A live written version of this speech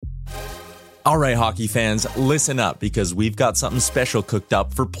All right, hockey fans, listen up because we've got something special cooked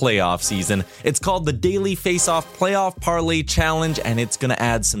up for playoff season. It's called the Daily Face-Off Playoff Parlay Challenge, and it's going to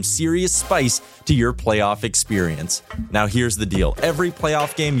add some serious spice to your playoff experience. Now, here's the deal. Every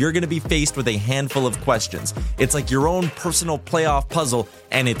playoff game, you're going to be faced with a handful of questions. It's like your own personal playoff puzzle,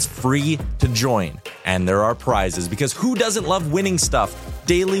 and it's free to join. And there are prizes, because who doesn't love winning stuff?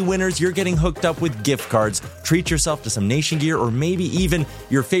 Daily winners, you're getting hooked up with gift cards. Treat yourself to some Nation gear or maybe even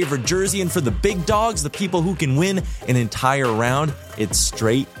your favorite jersey. And for the big dogs, the people who can win an entire round, it's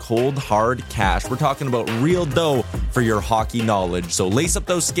straight, cold, hard cash. We're talking about real dough for your hockey knowledge. So lace up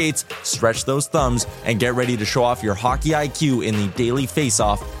those skates, stretch those thumbs, and get ready to show off your hockey IQ in the Daily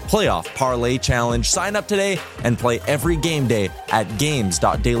Face-Off Playoff Parlay Challenge. Sign up today and play every game day at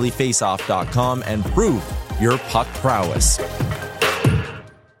games.dailyfaceoff.com and prove your puck prowess.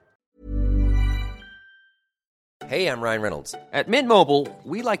 Hey, I'm Ryan Reynolds. At Mint Mobile,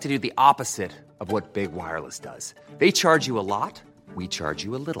 we like to do the opposite of what Big Wireless does. They charge you a lot, we charge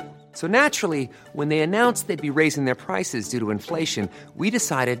you a little. So naturally, when they announced they'd be raising their prices due to inflation, we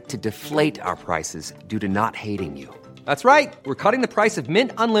decided to deflate our prices due to not hating you. That's right. We're cutting the price of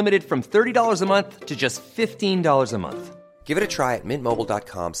Mint Unlimited from $30 a month to just $15 a month. Give it a try at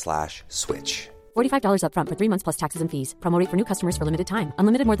mintmobile.com/switch. $45 up front for 3 months plus taxes and fees. Promo rate for new customers for limited time.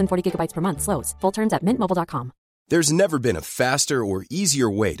 Unlimited more than 40 gigabytes per month. Slows full terms at mintmobile.com. There's never been a faster or easier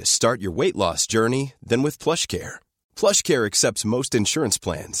way to start your weight loss journey than with PlushCare. PlushCare accepts most insurance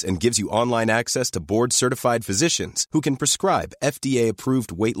plans and gives you online access to board-certified physicians who can prescribe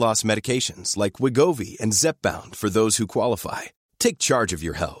FDA-approved weight loss medications like Wegovy and Zepbound for those who qualify. Take charge of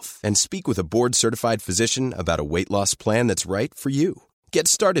your health and speak with a board-certified physician about a weight loss plan that's right for you. Get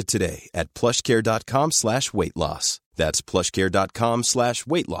started today at plushcare.com/weight loss. That's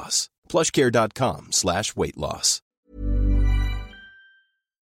plushcare.com/weight loss. plushcare.com/weight loss.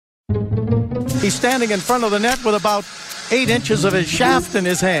 He's standing in front of the net with about 8 inches of his shaft in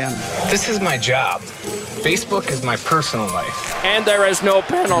his hand. This is my job. Facebook is my personal life. And there is no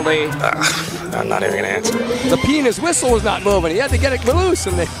penalty. I'm not even going to answer. The penis whistle was not moving. He had to get it loose,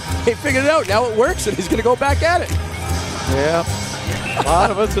 and they figured it out. Now it works, and he's going to go back at it. Yeah. A lot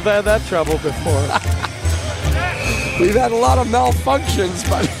of us have had that trouble before. We've had a lot of malfunctions,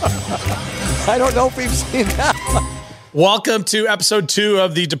 but I don't know if we've seen that. Welcome to episode 2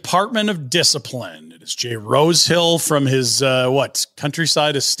 of the Department of Discipline. It is Jay Rosehill from his,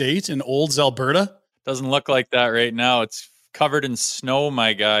 countryside estate in Olds, Alberta. Doesn't look like that right now. It's covered in snow,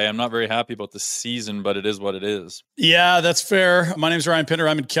 my guy. I'm not very happy about the season, but it is what it is. Yeah, that's fair. My name's Ryan Pinder.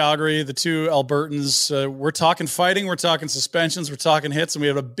 I'm in Calgary. The two Albertans, we're talking fighting, we're talking suspensions, we're talking hits, and we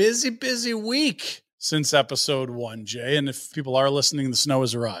have a busy week since episode 1, Jay. And if people are listening, the snow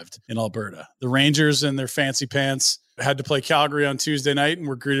has arrived in Alberta. The Rangers in their fancy pants had to play Calgary on Tuesday night and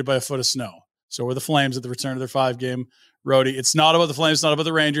were greeted by a foot of snow. So were the Flames at the return of their 5-game roadie. It's not about the Flames, it's not about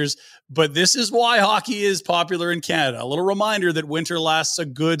the Rangers, but this is why hockey is popular in Canada. A little reminder that winter lasts a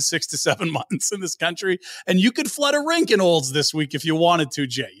good 6 to 7 months in this country, and you could flood a rink in Olds this week if you wanted to,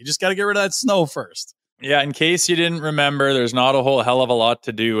 Jay. You just got to get rid of that snow first. Yeah, in case you didn't remember, there's not a whole hell of a lot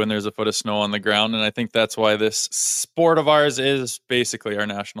to do when there's a foot of snow on the ground, and I think that's why this sport of ours is basically our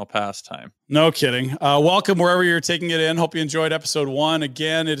national pastime. No kidding. Welcome wherever you're taking it in. Hope you enjoyed episode 1.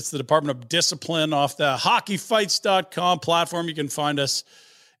 Again, it's the Department of Discipline off the hockeyfights.com platform. You can find us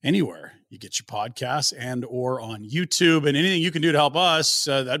anywhere you get your podcasts and or on YouTube, and anything you can do to help us,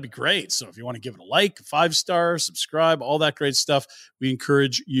 that'd be great. So if you want to give it a like, 5-star, subscribe, all that great stuff, we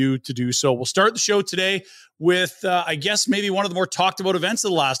encourage you to do so. We'll start the show today with, I guess, maybe one of the more talked about events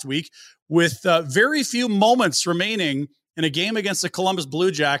of the last week, with very few moments remaining in a game against the Columbus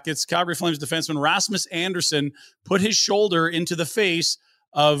Blue Jackets. Calgary Flames defenseman Rasmus Andersson put his shoulder into the face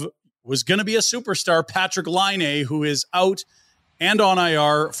of was going to be a superstar, Patrick Laine, who is out and on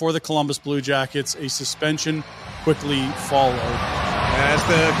IR for the Columbus Blue Jackets. A suspension quickly followed. As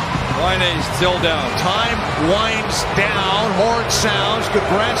the Laine is still down. Time winds down. Horn sounds.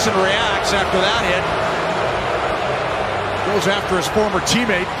 Goodbranson reacts after that hit. Goes after his former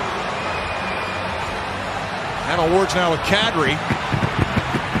teammate. Final words now with Kadri.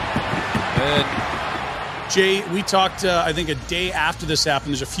 And Jay, we talked, I think, a day after this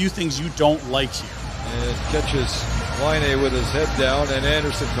happened. There's a few things you don't like here. And catches Laine with his head down, and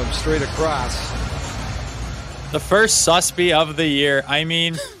Anderson comes straight across. The first suspect of the year. I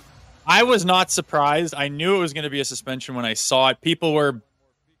mean, I was not surprised. I knew it was going to be a suspension when I saw it. People were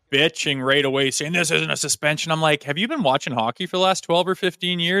bitching right away, saying this isn't a suspension. I'm like, have you been watching hockey for the last 12 or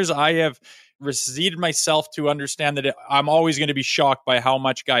 15 years? I have receded myself to understand that I'm always going to be shocked by how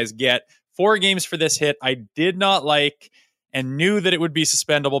much guys get. 4 games for this hit I did not like. and knew that it would be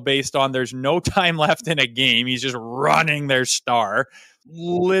suspendable based on there's no time left in a game. He's just running their star.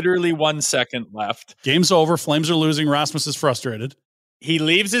 Literally 1 second left. Game's over. Flames are losing. Rasmus is frustrated. He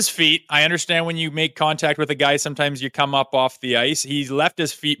leaves his feet. I understand when you make contact with a guy, sometimes you come up off the ice. He left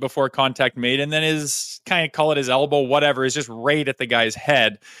his feet before contact made, and then his, kind of call it his elbow, whatever, is just right at the guy's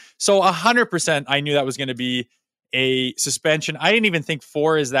head. So 100% I knew that was going to be a suspension. I didn't even think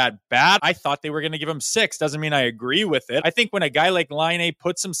 4 is that bad. I thought they were going to give him 6. Doesn't mean I agree with it. I think when a guy like Laine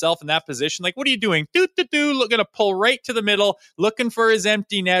puts himself in that position, like, what are you doing? Going to pull right to the middle, looking for his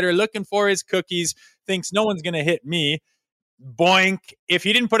empty netter, looking for his cookies, thinks no one's going to hit me. Boink. If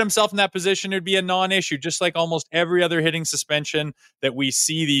he didn't put himself in that position, it'd be a non-issue, just like almost every other hitting suspension that we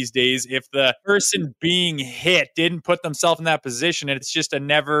see these days. If the person being hit didn't put themselves in that position, it's just a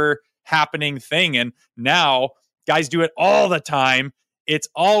never happening thing. And now guys do it all the time. It's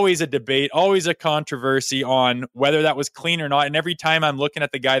always a debate, always a controversy on whether that was clean or not. And every time I'm looking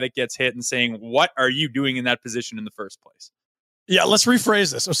at the guy that gets hit and saying, what are you doing in that position in the first place? Yeah, let's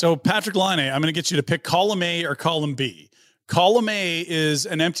rephrase this. So Patrick Laine, I'm going to get you to pick column A or column B. Column A is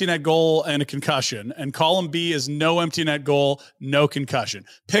an empty net goal and a concussion, and column B is no empty net goal, no concussion.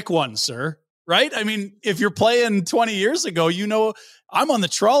 Pick one, sir. Right? I mean, if you're playing 20 years ago, you know, I'm on the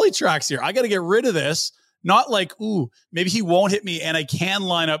trolley tracks here. I got to get rid of this. Not like, ooh, maybe he won't hit me and I can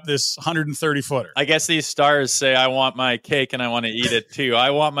line up this 130-footer. I guess these stars say, I want my cake and I want to eat it too. I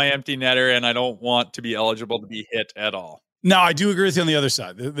want my empty netter and I don't want to be eligible to be hit at all. No, I do agree with you on the other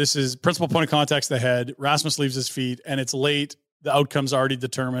side. This is principal point of contact to the head. Rasmus leaves his feet and it's late. The outcome's already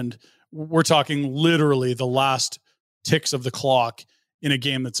determined. We're talking literally the last ticks of the clock in a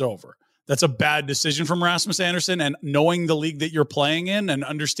game that's over. That's a bad decision from Rasmus Andersson, and knowing the league that you're playing in and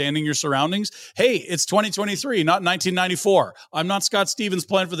understanding your surroundings. Hey, it's 2023, not 1994. I'm not Scott Stevens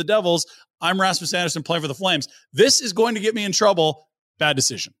playing for the Devils. I'm Rasmus Andersson playing for the Flames. This is going to get me in trouble. Bad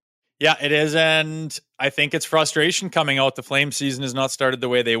decision. Yeah, it is. And I think it's frustration coming out. The Flames season has not started the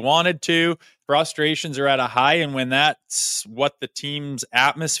way they wanted to. Frustrations are at a high. And when that's what the team's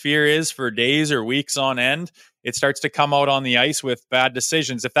atmosphere is for days or weeks on end, it starts to come out on the ice with bad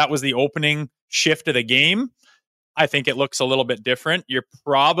decisions. If that was the opening shift of the game, I think it looks a little bit different. You're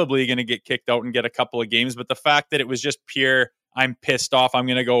probably going to get kicked out and get a couple of games. But the fact that it was just pure, I'm pissed off, I'm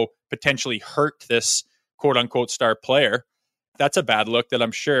going to go potentially hurt this quote unquote star player. That's a bad look that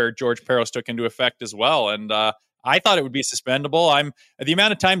I'm sure George Parros took into effect as well. And I thought it would be suspendable. The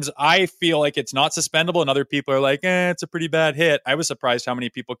amount of times I feel like it's not suspendable and other people are like, it's a pretty bad hit. I was surprised how many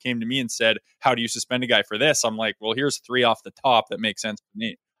people came to me and said, how do you suspend a guy for this? I'm like, well, here's 3 off the top that makes sense to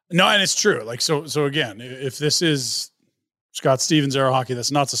me. No, and it's true. Like, so again, if this is Scott Stevens era hockey,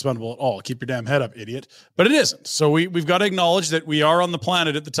 that's not suspendable at all. Keep your damn head up, idiot. But it isn't. So we've got to acknowledge that we are on the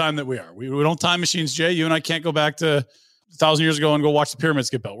planet at the time that we are. We don't time machines, Jay. You and I can't go back to 1,000 years ago and go watch the pyramids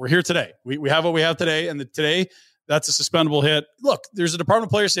get built. We're here today. We have what we have today, and today that's a suspendable hit. Look, there's a Department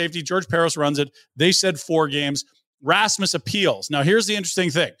of Player Safety. George Parros runs it. They said 4 games. Rasmus appeals. Now, here's the interesting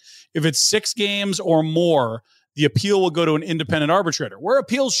thing. If it's 6 games or more, the appeal will go to an independent arbitrator, where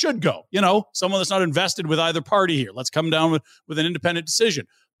appeals should go. You know, someone that's not invested with either party here. Let's come down with an independent decision.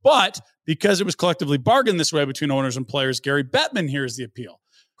 But because it was collectively bargained this way between owners and players, Gary Bettman hears the appeal.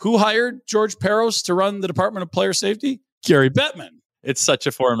 Who hired George Parros to run the Department of Player Safety? Gary Bettman. It's such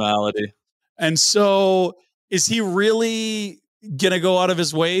a formality. And so is he really going to go out of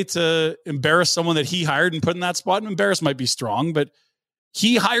his way to embarrass someone that he hired and put in that spot? And embarrass might be strong, but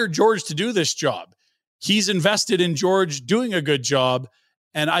he hired George to do this job. He's invested in George doing a good job.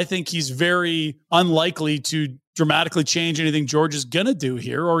 And I think he's very unlikely to dramatically change anything George is going to do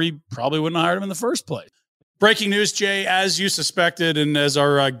here, or he probably wouldn't have hired him in the first place. Breaking news, Jay, as you suspected and as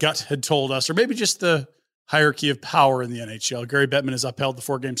our gut had told us, or maybe just the hierarchy of power in the NHL, Gary Bettman has upheld the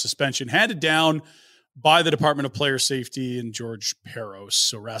 4-game suspension handed down by the Department of Player Safety and George Parros.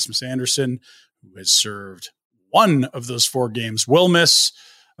 So Rasmus Andersson, who has served 1 of those 4 games, will miss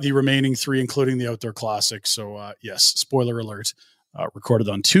the remaining 3, including the Outdoor Classic. So yes, spoiler alert, recorded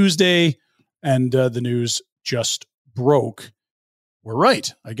on Tuesday, and the news just broke. We're right.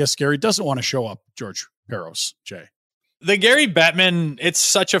 I guess Gary doesn't want to show up, George Parros, Jay. The Gary Bettman, it's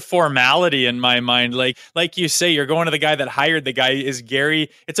such a formality in my mind. Like you say, you're going to the guy that hired the guy. Is Gary.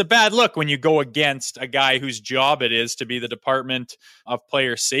 It's a bad look when you go against a guy whose job it is to be the Department of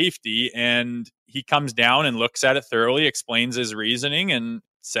Player Safety. And he comes down and looks at it thoroughly, explains his reasoning, and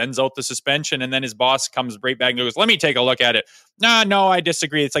sends out the suspension. And then his boss comes right back and goes, let me take a look at it. No, I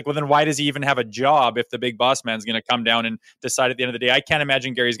disagree. It's like, well, then why does he even have a job if the big boss man's going to come down and decide at the end of the day? I can't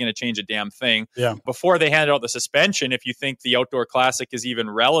imagine Gary's going to change a damn thing. Yeah. Before they handed out the suspension, if you think the Outdoor Classic is even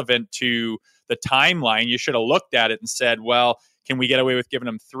relevant to the timeline. You should have looked at it and said, well, can we get away with giving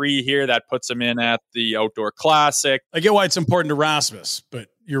him 3 here? That puts him in at the Outdoor Classic. I get why it's important to Rasmus, but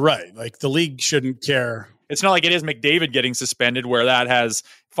you're right. Like, the league shouldn't care. It's not like it is McDavid getting suspended where that has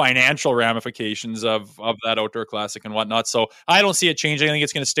financial ramifications of that Outdoor Classic and whatnot. So I don't see it changing. I think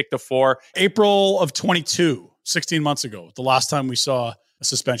it's going to stick to 4. April of 22, 16 months ago, the last time we saw a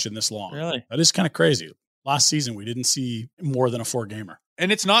suspension this long. Really? That is kind of crazy. Last season, we didn't see more than a 4-gamer.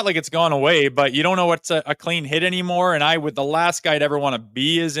 And it's not like it's gone away, but you don't know what's a clean hit anymore. And the last guy I'd ever want to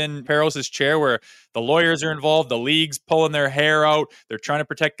be is in Parros' chair, where the lawyers are involved, the league's pulling their hair out. They're trying to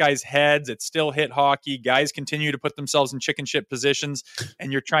protect guys' heads. It's still hit hockey. Guys continue to put themselves in chicken shit positions,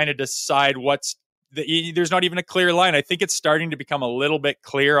 and you're trying to decide there's not even a clear line. I think it's starting to become a little bit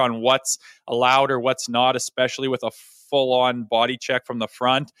clear on what's allowed or what's not, especially with a full-on body check from the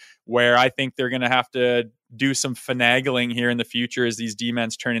front, where I think they're going to have to do some finagling here in the future as these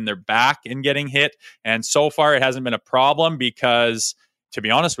D-men's turning their back and getting hit. And so far it hasn't been a problem because, to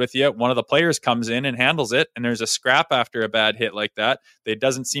be honest with you, one of the players comes in and handles it, and there's a scrap after a bad hit like that. There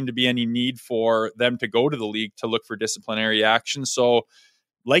doesn't seem to be any need for them to go to the league to look for disciplinary action. So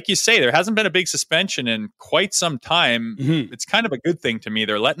like you say, there hasn't been a big suspension in quite some time. Mm-hmm. It's kind of a good thing to me.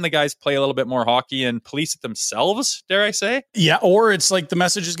 They're letting the guys play a little bit more hockey and police it themselves, dare I say? Yeah, or it's like the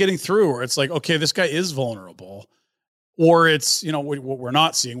message is getting through, or it's like, okay, this guy is vulnerable. Or it's, what we're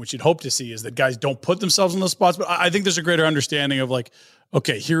not seeing, which you'd hope to see, is that guys don't put themselves in those spots. But I think there's a greater understanding of like,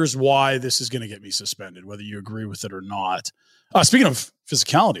 okay, here's why this is going to get me suspended, whether you agree with it or not. Speaking of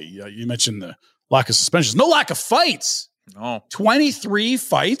physicality, you mentioned the lack of suspensions. No lack of fights. No. 23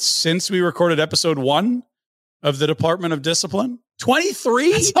 fights since we recorded episode 1 of the Department of Discipline.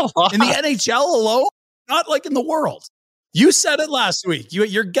 23 in the NHL alone? Not like in the world. You said it last week.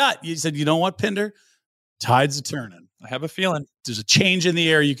 Your gut. You said, you know what, Pinder? Tides are turning. I have a feeling. There's a change in the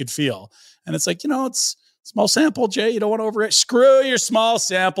air you could feel. And it's like, it's small sample, Jay. You don't want to overreact. Screw your small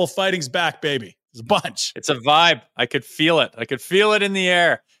sample. Fighting's back, baby. There's a bunch. It's a vibe. I could feel it. I could feel it in the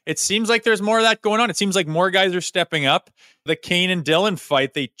air. It seems like there's more of that going on. It seems like more guys are stepping up. The Kane and Dylan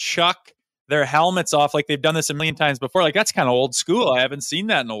fight, they chuck their helmets off like they've done this a million times before. Like, that's kind of old school. I haven't seen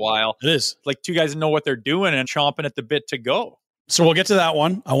that in a while. It is. Like, 2 guys know what they're doing and chomping at the bit to go. So we'll get to that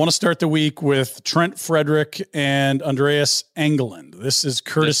one. I want to start the week with Trent Frederick and Andreas Engeland. This is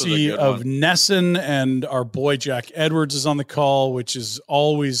courtesy of Nesson, and our boy Jack Edwards is on the call, which is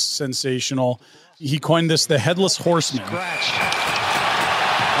always sensational. He coined this the Headless Horseman.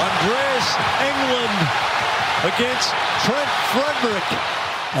 Andreas Engeland against Trent Frederick.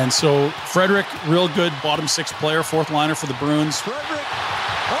 And so Frederick, real good bottom 6 player, 4th liner for the Bruins. Frederick,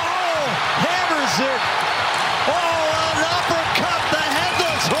 hammers it. An uppercut, the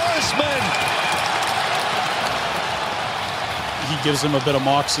Headless Horseman. He gives him a bit of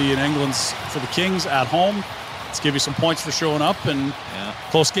moxie in England's for the Kings at home. Let's give you some points for showing up. And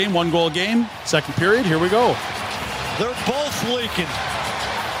close game, 1-goal game, second period. Here we go. They're both leaking.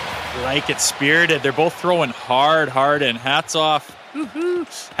 Like it's spirited. They're both throwing hard, and hats off. Woo-hoo.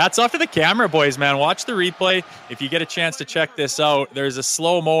 Hats off to the camera boys, man. Watch the replay. If you get a chance to check this out, there's a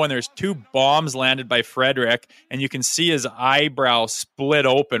slow-mo and there's 2 bombs landed by Frederick, and you can see his eyebrow split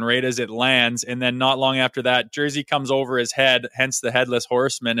open right as it lands. And then not long after that, jersey comes over his head, hence the Headless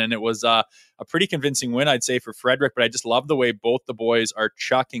Horseman. And it was a pretty convincing win, I'd say, for Frederick, but I just love the way both the boys are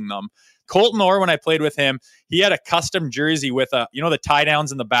chucking them. Colton Orr, when I played with him, he had a custom jersey with the tie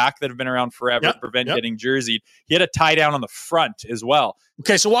downs in the back that have been around forever to prevent getting jerseyed. He had a tie down on the front as well.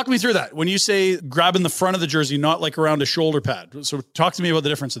 Okay, so walk me through that. When you say grabbing the front of the jersey, not like around a shoulder pad. So talk to me about the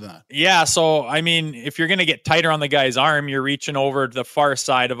difference in that. Yeah, so I mean, if you're going to get tighter on the guy's arm, you're reaching over to the far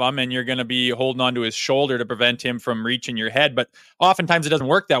side of him and you're going to be holding onto his shoulder to prevent him from reaching your head. But oftentimes it doesn't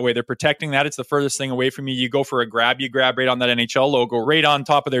work that way. They're protecting that. It's the furthest thing away from you. You go for a grab, you grab right on that NHL logo, right on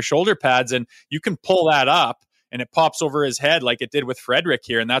top of their shoulder pads, and you can pull that up and it pops over his head like it did with Frederick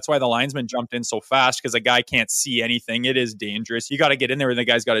here. And that's why the linesman jumped in so fast, because a guy can't see anything. It is dangerous. You got to get in there when the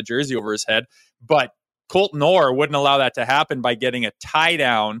guy's got a jersey over his head. But Colton Orr wouldn't allow that to happen by getting a tie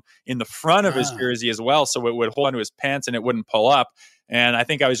down in the front of his jersey as well, so it would hold onto his pants and it wouldn't pull up. And I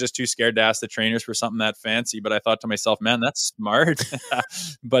think I was just too scared to ask the trainers for something that fancy. But I thought to myself, man, that's smart.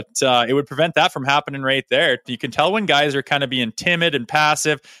 But it would prevent that from happening right there. You can tell when guys are kind of being timid and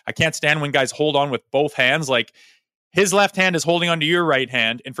passive. I can't stand when guys hold on with both hands. Like, his left hand is holding onto your right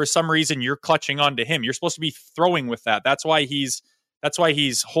hand, and for some reason you're clutching onto him. You're supposed to be throwing with that. That's why he's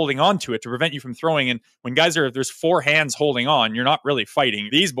holding on to it, to prevent you from throwing. And when there's 4 hands holding on, you're not really fighting.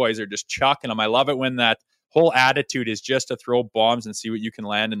 These boys are just chucking them. I love it when that whole attitude is just to throw bombs and see what you can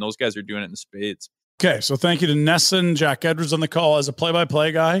land, and those guys are doing it in spades. Okay, so thank you to Nesson, Jack Edwards on the call as a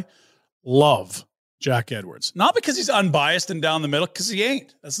play-by-play guy. love Jack Edwards. Not because he's unbiased and down the middle, because he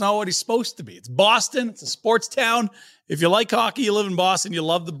ain't. That's not what he's supposed to be. It's Boston. It's a sports town. If you like hockey, you live in Boston, you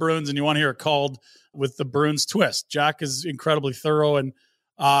love the Bruins, and you want to hear it called with the Bruins twist. Jack is incredibly thorough, and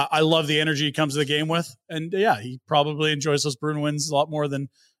I love the energy he comes to the game with. And yeah, he probably enjoys those Bruin wins a lot more than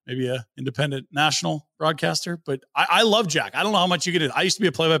maybe a independent national broadcaster. But I love Jack. I don't know how much you get in. I used to be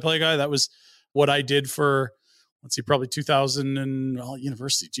a play-by-play guy. That was what I did for, let's see, probably 2000 and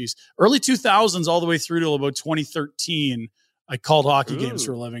university. Geez, early 2000s all the way through to about 2013. I called hockey games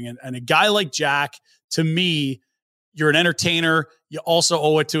for a living. And a guy like Jack, to me, you're an entertainer. You also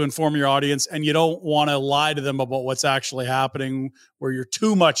owe it to inform your audience, and you don't want to lie to them about what's actually happening where you're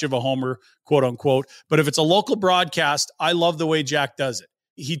too much of a homer, quote unquote. But if it's a local broadcast, I love the way Jack does it.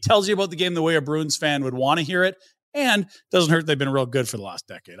 He tells you about the game the way a Bruins fan would want to hear it, and doesn't hurt they've been real good for the last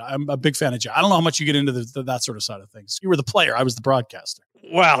decade. I'm a big fan of Jack. I don't know how much you get into that sort of side of things. You were the player. I was the broadcaster.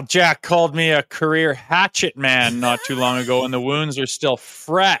 Well, Jack called me a career hatchet man not too long ago, and the wounds are still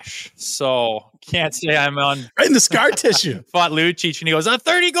fresh. So can't say I'm on right in the scar tissue. Fought Lucic, and he goes, a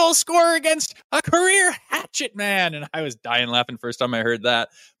 30-goal scorer against a career hatchet man. And I was dying laughing first time I heard that.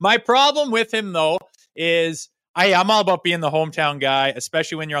 My problem with him, though, is I'm all about being the hometown guy,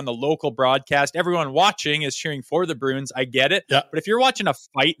 especially when you're on the local broadcast. Everyone watching is cheering for the Bruins. I get it. Yeah. But if you're watching a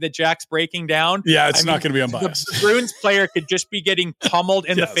fight that Jack's breaking down, it's not going to be unbiased. The Bruins player could just be getting pummeled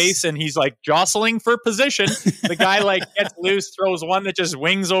in the face, and he's like jostling for position. The guy like gets loose, throws one that just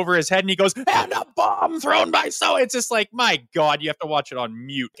wings over his head, and he goes, and a bomb thrown by so. It's just like, my God, you have to watch it on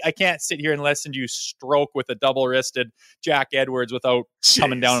mute. I can't sit here and listen to you stroke with a double-wristed Jack Edwards without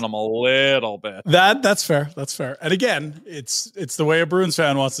coming down on him a little bit. That's fair. That's fair. And again, it's the way a Bruins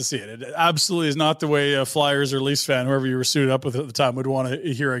fan wants to see it. It absolutely is not the way a Flyers or Leafs fan, whoever you were suited up with at the time, would want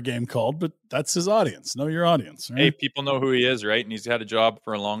to hear a game called. But that's his audience. Know your audience. Right? Hey, people know who he is, right? And he's had a job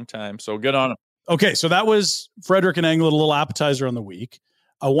for a long time. So good on him. Okay, so that was Frederick and Englund, a little appetizer on the week.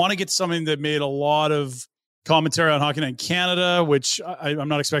 I want to get something that made a lot of commentary on Hockey Night in Canada, which I'm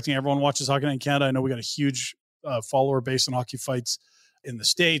not expecting everyone watches Hockey Night in Canada. I know we got a huge follower base on hockey fights in the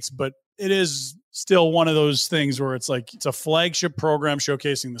States, but it is still one of those things where it's like it's a flagship program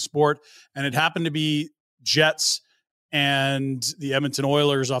showcasing the sport, and it happened to be Jets and the Edmonton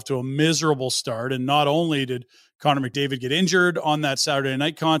Oilers off to a miserable start. And not only did Connor McDavid get injured on that Saturday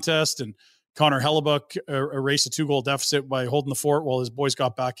night contest, and Connor Hellebuck erased a 2-goal deficit by holding the fort while his boys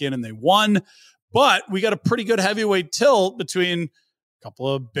got back in and they won, but we got a pretty good heavyweight tilt between couple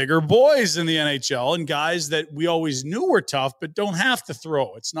of bigger boys in the NHL and guys that we always knew were tough, but don't have to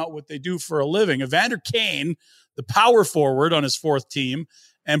throw. It's not what they do for a living. Evander Kane, the power forward on his fourth team,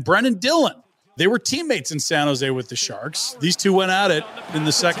 and Brendan Dillon. They were teammates in San Jose with the Sharks. These two went at it in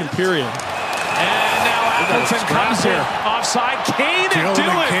the second period. And now Appleton comes in offside. Kane and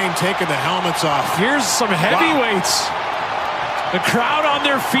Dillon. Kane taking the helmets off. Here's some heavyweights. Wow. The crowd on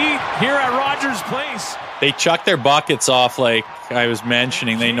their feet here at Rogers Place. They chuck their buckets off like I was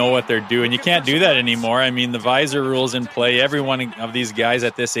mentioning. They know what they're doing. You can't do that anymore. I mean, the visor rule's in play. Every one of these guys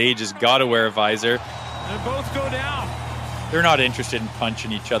at this age has got to wear a visor. They both go down. They're not interested in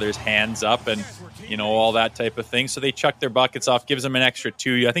punching each other's hands up and, all that type of thing. So they chuck their buckets off, gives them an extra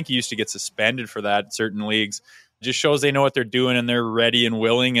 2. I think he used to get suspended for that in certain leagues. Just shows they know what they're doing and they're ready and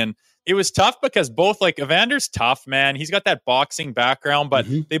willing. And it was tough because both, like, Evander's tough, man. He's got that boxing background, but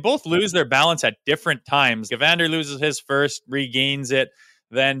they both lose their balance at different times. Evander loses his first, regains it.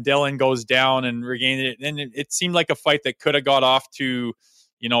 Then Dillon goes down and regains it. And it seemed like a fight that could have got off to,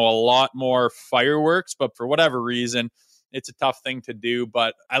 a lot more fireworks. But for whatever reason, it's a tough thing to do.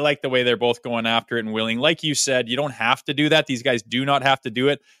 But I like the way they're both going after it and willing. Like you said, you don't have to do that. These guys do not have to do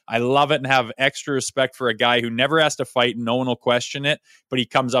it. I love it and have extra respect for a guy who never has to fight and no one will question it, but he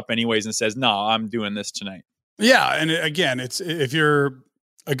comes up anyways and says, no, I'm doing this tonight. Yeah. And again, it's if you're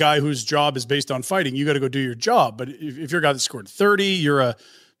a guy whose job is based on fighting, you got to go do your job. But if you're a guy that scored 30, you're a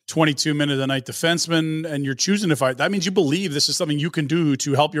 22-minute-a-night defenseman, and you're choosing to fight, that means you believe this is something you can do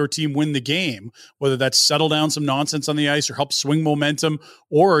to help your team win the game, whether that's settle down some nonsense on the ice or help swing momentum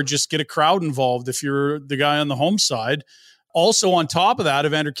or just get a crowd involved if you're the guy on the home side. Also, on top of that,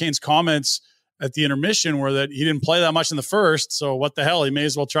 Evander Kane's comments at the intermission were that he didn't play that much in the first, so what the hell, he may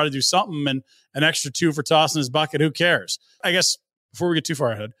as well try to do something, and an extra 2 for tossing his bucket, who cares? I guess before we get too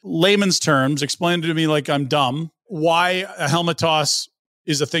far ahead, layman's terms, explain to me like I'm dumb why a helmet toss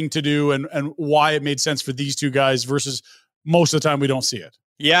is a thing to do and why it made sense for these two guys versus most of the time we don't see it.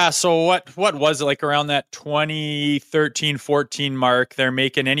 Yeah, so what was it, like around that 2013-14 mark, they're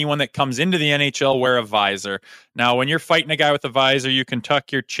making anyone that comes into the NHL wear a visor. Now, when you're fighting a guy with a visor, you can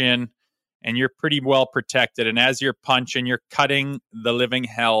tuck your chin and you're pretty well protected. And as you're punching, you're cutting the living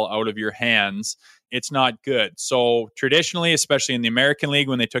hell out of your hands. It's not good. So traditionally, especially in the American League,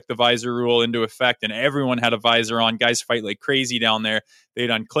 when they took the visor rule into effect and everyone had a visor on, guys fight like crazy down there. They'd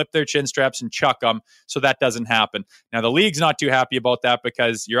unclip their chin straps and chuck them. So that doesn't happen. Now, the league's not too happy about that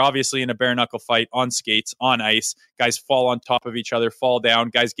because you're obviously in a bare knuckle fight on skates, on ice. Guys fall on top of each other, fall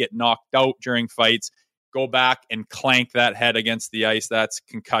down. Guys get knocked out during fights. Go back and clank that head against the ice. That's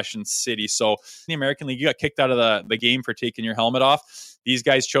concussion city. So in the American League, you got kicked out of the game for taking your helmet off. These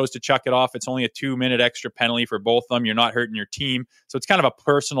guys chose to chuck it off. It's only a 2-minute extra penalty for both of them. You're not hurting your team. So it's kind of a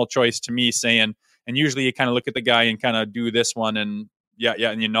personal choice to me saying, and usually you kind of look at the guy and kind of do this one and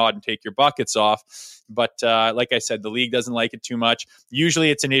and you nod and take your buckets off. But like I said, the league doesn't like it too much.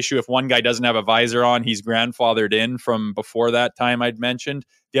 Usually it's an issue if one guy doesn't have a visor on, he's grandfathered in from before that time I'd mentioned.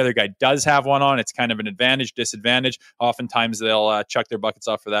 The other guy does have one on. It's kind of an advantage, disadvantage. Oftentimes they'll chuck their buckets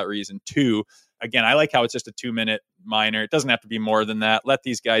off for that reason too. Again, I like how it's just a 2-minute minor. It doesn't have to be more than that. Let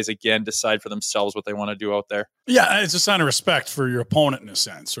these guys, again, decide for themselves what they want to do out there. Yeah, it's a sign of respect for your opponent in a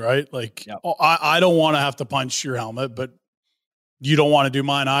sense, right? Like, I don't want to have to punch your helmet, but you don't want to do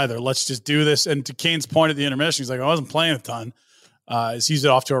mine either. Let's just do this. And to Kane's point at the intermission, he's like, I wasn't playing a ton. He's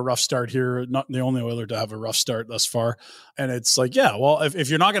off to a rough start here. Not the only Oiler to have a rough start thus far. And it's like, yeah, well,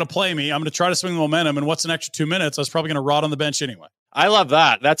 if you're not going to play me, I'm going to try to swing the momentum. And what's an extra 2 minutes? I was probably going to rot on the bench anyway. I love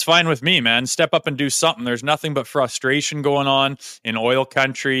that. That's fine with me, man. Step up and do something. There's nothing but frustration going on in oil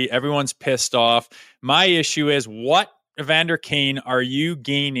country. Everyone's pissed off. My issue is, what, Evander Kane, are you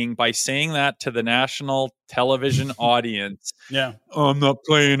gaining by saying that to the national television audience? Yeah. I'm not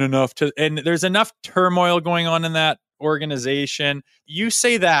playing enough and there's enough turmoil going on in that organization. You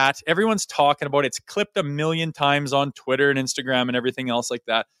say that, everyone's talking about it. It's clipped a million times on Twitter and Instagram and everything else like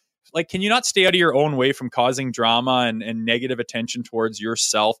that. Like, can you not stay out of your own way from causing drama and negative attention towards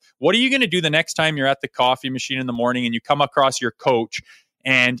yourself? What are you going to do the next time you're at the coffee machine in the morning and you come across your coach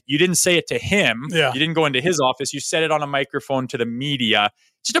and you didn't say it to him? Yeah. You didn't go into his office. You said it on a microphone to the media.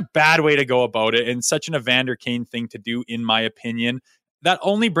 It's just a bad way to go about it and such an Evander Kane thing to do, in my opinion. That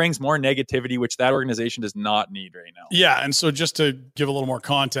only brings more negativity, which that organization does not need right now. Yeah, and so just to give a little more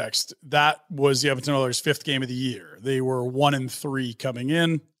context, that was the Edmonton Oilers' 5th game of the year. They were 1-3 coming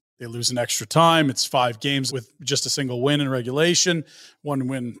in. They lose in extra time. It's 5 games with just a single win in regulation, 1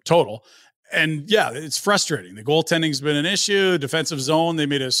 win total. And yeah, it's frustrating. The goaltending's been an issue. Defensive zone, they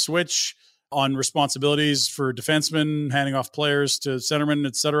made a switch on responsibilities for defensemen, handing off players to centermen,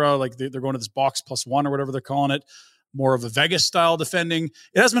 et cetera. Like they're going to this box +1 or whatever they're calling it. More of a Vegas style defending.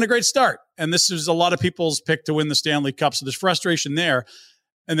 It has been a great start. And this is a lot of people's pick to win the Stanley Cup. So there's frustration there.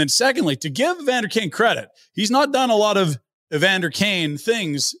 And then secondly, to give Evander Kane credit, he's not done a lot of Evander Kane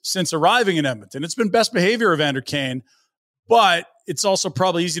things since arriving in Edmonton. It's been best behavior Evander Kane, but it's also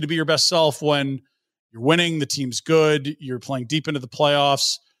probably easy to be your best self when you're winning, the team's good, you're playing deep into the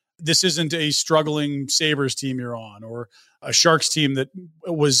playoffs. This isn't a struggling Sabres team you're on, or a Sharks team that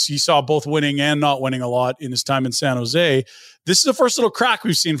he saw both winning and not winning a lot in his time in San Jose. This is the first little crack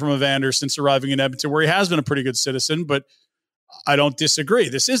we've seen from Evander since arriving in Edmonton, where he has been a pretty good citizen, but I don't disagree.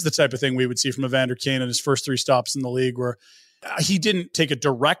 This is the type of thing we would see from Evander Kane in his first 3 stops in the league, where he didn't take a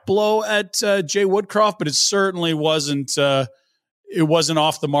direct blow at Jay Woodcroft, but it certainly wasn't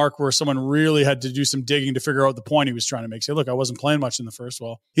off the mark where someone really had to do some digging to figure out the point he was trying to make. Say, look, I wasn't playing much in the first.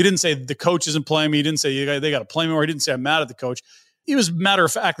 Well, he didn't say the coach isn't playing me. He didn't say they got to play me more. He didn't say I'm mad at the coach. He was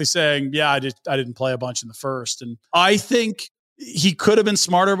matter-of-factly saying, yeah, I didn't play a bunch in the first. And I think he could have been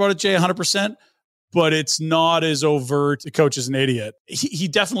smarter about it, Jay, 100%. But it's not as overt. The coach is an idiot. He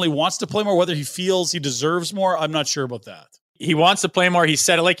definitely wants to play more. Whether he feels he deserves more, I'm not sure about that. He wants to play more. He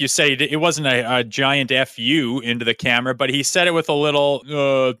said it, like you said, it wasn't a giant FU into the camera, but he said it with a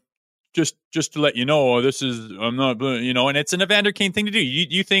little, just to let you know, I'm not, and it's an Evander Kane thing to do.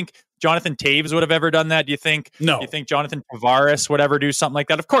 You think Jonathan Taves would have ever done that? Do you think, no. You think Jonathan Tavares would ever do something like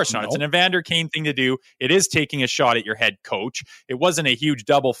that? Of course not. No. It's an Evander Kane thing to do. It is taking a shot at your head coach. It wasn't a huge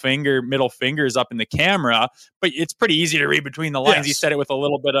middle fingers up in the camera, but it's pretty easy to read between the lines. Yes. He said it with a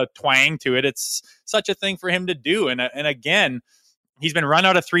little bit of twang to it. It's such a thing for him to do. And again, he's been run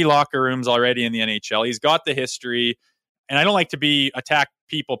out of 3 locker rooms already in the NHL. He's got the history. And I don't like to attack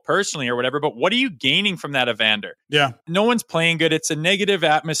people personally or whatever, but what are you gaining from that, Evander? Yeah. No one's playing good. It's a negative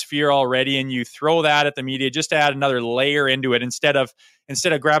atmosphere already, and you throw that at the media just to add another layer into it instead of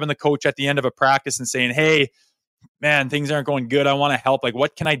grabbing the coach at the end of a practice and saying, hey, man, things aren't going good. I want to help. Like,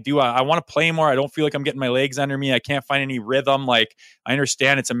 what can I do? I want to play more. I don't feel like I'm getting my legs under me. I can't find any rhythm. Like, I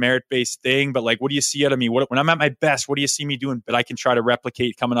understand it's a merit-based thing, but like, what do you see out of me? When I'm at my best, what do you see me doing? But I can try to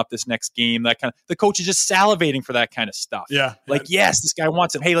replicate coming up this next game. That kind of, the coach is just salivating for that kind of stuff. Yeah. Like, yes, this guy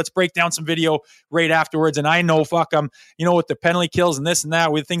wants it. Hey, let's break down some video right afterwards. And I know, fuck, with the penalty kills and this and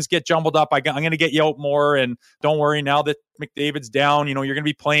that, when things get jumbled up, I'm going to get you out more. And don't worry, now that McDavid's down, you're going to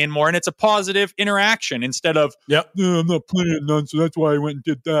be playing more. And it's a positive interaction instead of, I'm not playing none, so that's why I went and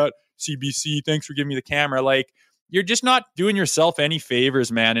did that. CBC, thanks for giving me the camera. Like, you're just not doing yourself any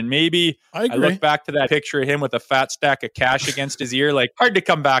favors, man. And maybe I look back to that picture of him with a fat stack of cash against his ear. Like, hard to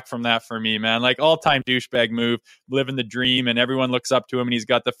come back from that for me, man. Like, all-time douchebag move, living the dream, and everyone looks up to him, and he's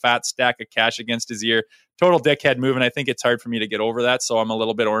got the fat stack of cash against his ear. Total dickhead move, and I think it's hard for me to get over that, so I'm a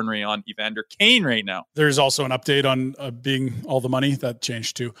little bit ornery on Evander Kane right now. There's also an update on being all the money. That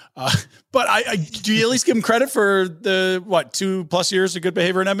changed too. But I do you at least give him credit for the, 2+ years of good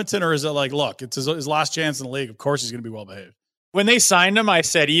behavior in Edmonton, or is it like, look, it's his last chance in the league. Of course he's going to be well-behaved. When they signed him, I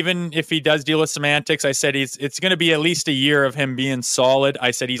said, even if he does deal with some antics, I said it's going to be at least a year of him being solid.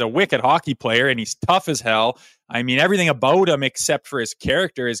 I said he's a wicked hockey player, and he's tough as hell. I mean, everything about him except for his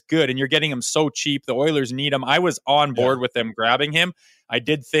character is good, and you're getting him so cheap. The Oilers need him. I was on board with them grabbing him. I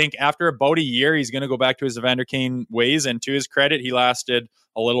did think after about a year, he's going to go back to his Evander Kane ways, and to his credit, he lasted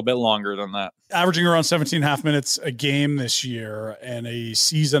a little bit longer than that. Averaging around 17.5 minutes a game this year and a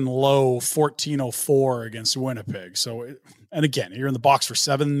season low 14.04 against Winnipeg. So, and again, you're in the box for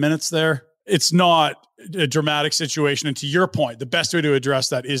 7 minutes there. It's not a dramatic situation. And to your point, the best way to address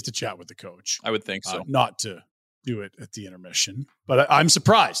that is to chat with the coach. I would think so. Not to do it at the intermission. But I'm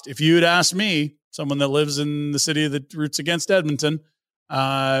surprised. If you had asked me, someone that lives in the city that roots against Edmonton,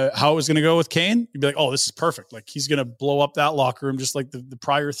 how it was going to go with Kane, you'd be like, oh, this is perfect. Like, he's going to blow up that locker room just like the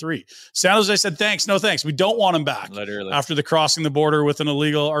prior three. San Jose said, thanks, no thanks. We don't want him back. Literally. After the crossing the border with an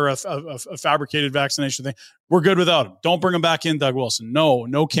illegal or a fabricated vaccination thing. We're good without him. Don't bring him back in, Doug Wilson.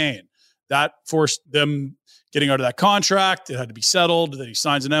 No Kane. That forced them getting out of that contract. It had to be settled that he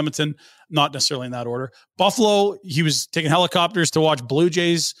signs in Edmonton, not necessarily in that order. Buffalo, he was taking helicopters to watch Blue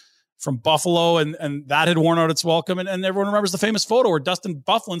Jays from Buffalo, and that had worn out its welcome. And everyone remembers the famous photo where Dustin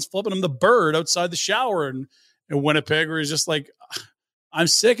Byfuglien's flipping him the bird outside the shower in Winnipeg, where he's just like, I'm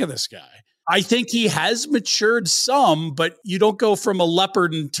sick of this guy. I think he has matured some, but you don't go from a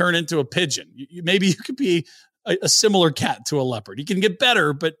leopard and turn into a pigeon. Maybe you could be a similar cat to a leopard. He can get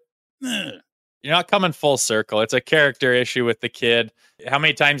better, but you're not coming full circle. It's a character issue with the kid. How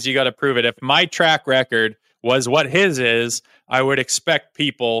many times you got to prove it? If my track record was what his is, I would expect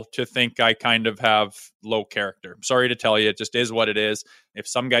people to think I kind of have low character. Sorry to tell you, it just is what it is. If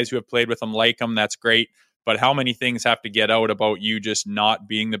some guys who have played with him like him, that's great. But how many things have to get out about you just not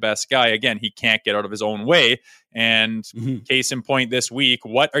being the best guy? Again, he can't get out of his own way. And case in point this week,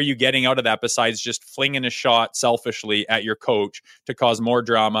 what are you getting out of that besides just flinging a shot selfishly at your coach to cause more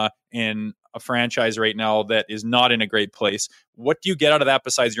drama in a franchise right now that is not in a great place? What do you get out of that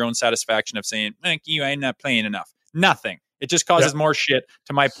besides your own satisfaction of saying, thank you, I'm not playing enough? Nothing. It just causes more shit.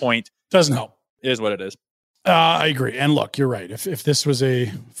 To my point, doesn't help. It is what it is. I agree. And look, you're right. If this was a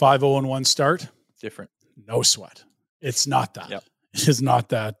 5-0-1 start, different. No sweat. It's not that. Yep. It is not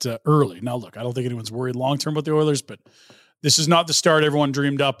that early. Now, look, I don't think anyone's worried long-term about the Oilers, but this is not the start everyone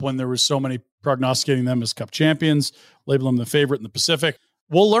dreamed up when there was so many prognosticating them as Cup champions, label them the favorite in the Pacific.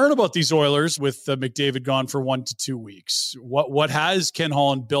 We'll learn about these Oilers with McDavid gone for 1 to 2 weeks. What has Ken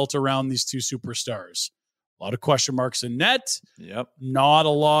Holland built around these two superstars? A lot of question marks in net. Yep. Not a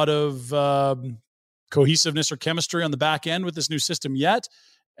lot of cohesiveness or chemistry on the back end with this new system yet.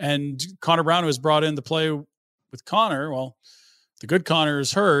 And Connor Brown, who was brought in to play with Connor, well, the good Connor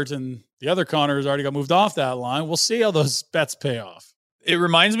is hurt, and the other Connor has already got moved off that line. We'll see how those bets pay off. It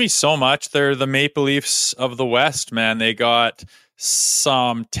reminds me so much. They're the Maple Leafs of the West, man. They got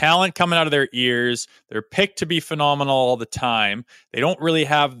some talent coming out of their ears. They're picked to be phenomenal all the time. They don't really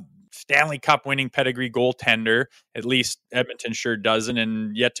have Stanley Cup winning pedigree goaltender. At least Edmonton sure doesn't,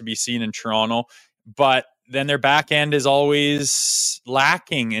 and yet to be seen in Toronto. But then their back end is always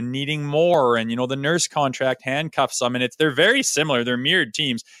lacking and needing more. And, the Nurse contract handcuffs them. And they're very similar. They're mirrored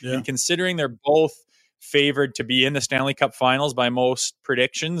teams. Yeah. And considering they're both favored to be in the Stanley Cup finals by most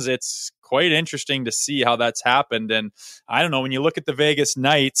predictions, it's quite interesting to see how that's happened. And I don't know, when you look at the Vegas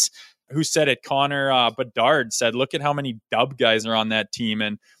Knights, who said it? Connor Bedard said, look at how many dub guys are on that team.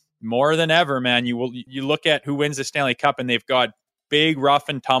 And more than ever, man, you look at who wins the Stanley Cup, and they've got big, rough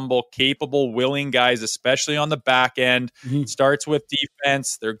and tumble, capable, willing guys, especially on the back end. Mm-hmm. Starts with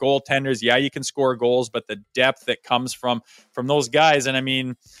defense. They're goaltenders. Yeah, you can score goals, but the depth that comes from those guys. And I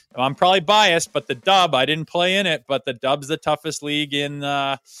mean, I'm probably biased, but the Dub, I didn't play in it, but the Dub's the toughest league in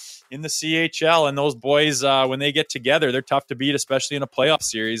the CHL, and those boys, when they get together, they're tough to beat, especially in a playoff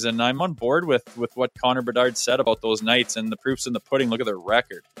series. And I'm on board with what Connor Bedard said about those nights, and the proof's in the pudding. Look at their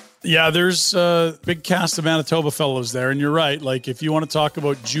record. Yeah, there's a big cast of Manitoba fellows there, and you're right. Like, if you want to talk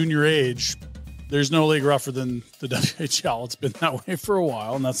about junior age, there's no league rougher than the WHL. It's been that way for a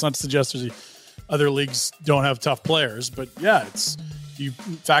while, and that's not to suggest other leagues don't have tough players. But yeah, you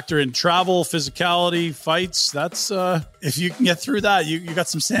factor in travel, physicality, fights. That's if you can get through that, you got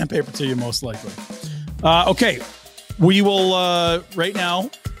some sandpaper to you, most likely. Okay, we will right now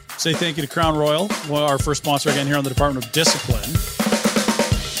say thank you to Crown Royal, our first sponsor again here on the Department of Discipline.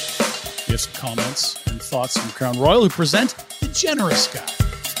 We have some comments and thoughts from Crown Royal, who present the Generous Guy.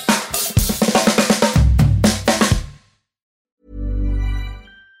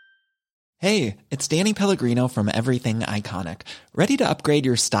 Hey, it's Danny Pellegrino from Everything Iconic. Ready to upgrade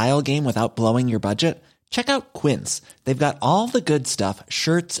your style game without blowing your budget? Check out Quince. They've got all the good stuff,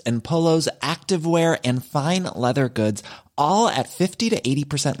 shirts and polos, activewear, and fine leather goods, all at 50 to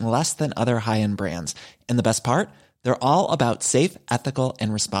 80% less than other high-end brands. And the best part? They're all about safe, ethical,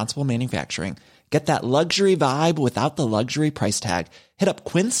 and responsible manufacturing. Get that luxury vibe without the luxury price tag. Hit up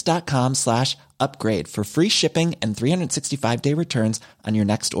quince.com/upgrade for free shipping and 365-day returns on your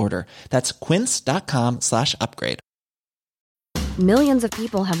next order. That's quince.com/upgrade. Millions of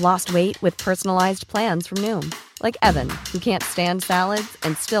people have lost weight with personalized plans from Noom. Like Evan, who can't stand salads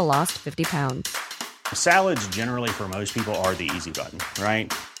and still lost 50 pounds. Salads generally for most people are the easy button,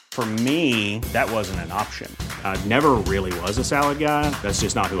 right? For me, that wasn't an option. I never really was a salad guy. That's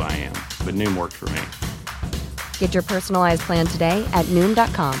just not who I am. But Noom worked for me. Get your personalized plan today at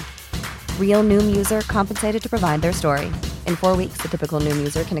Noom.com. Real Noom user compensated to provide their story. In 4 weeks, the typical Noom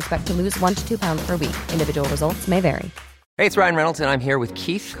user can expect to lose 1 to 2 pounds per week. Individual results may vary. Hey, it's Ryan Reynolds, and I'm here with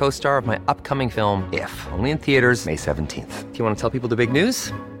Keith, co-star of my upcoming film, If, only in theaters May 17th. Do you want to tell people the big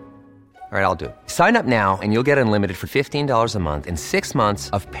news? All right, I'll do it. Sign up now and you'll get unlimited for $15 a month and 6 months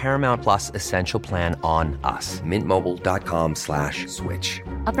of Paramount Plus Essential Plan on us. MintMobile.com/switch.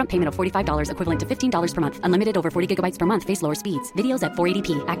 Upfront payment of $45 equivalent to $15 per month. Unlimited over 40 gigabytes per month. Face lower speeds. Videos at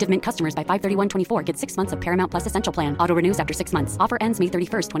 480p. Active Mint customers by 531.24 get 6 months of Paramount Plus Essential Plan. Auto renews after 6 months. Offer ends May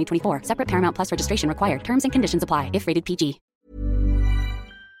 31st, 2024. Separate Paramount Plus registration required. Terms and conditions apply if rated PG.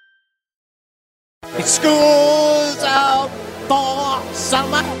 School's out for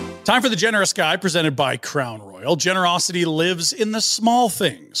summer. Time for the Generous Guy, presented by Crown Royal. Generosity lives in the small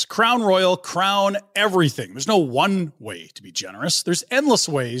things. Crown Royal, crown everything. There's no one way to be generous. There's endless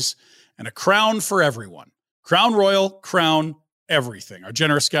ways, and a crown for everyone. Crown Royal, crown everything. Our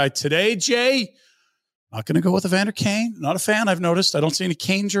Generous Guy today, Jay, not going to go with Evander Kane. Not a fan, I've noticed. I don't see any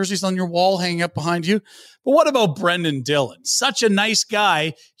Kane jerseys on your wall hanging up behind you. But what about Brendan Dillon? Such a nice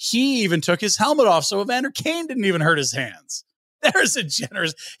guy. He even took his helmet off, so Evander Kane didn't even hurt his hands. There's a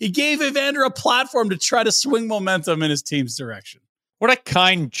generous. He gave Evander a platform to try to swing momentum in his team's direction. What a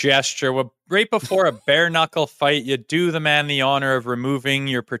kind gesture. Right before a bare knuckle fight, you do the man the honor of removing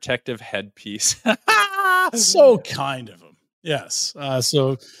your protective headpiece. So kind of him. Yes.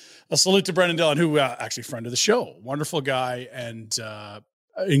 So a salute to Brendan Dillon, who actually friend of the show. Wonderful guy and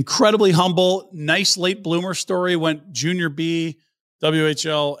incredibly humble. Nice late bloomer story. Went junior B,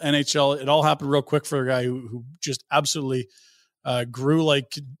 WHL, NHL. It all happened real quick for a guy who just absolutely grew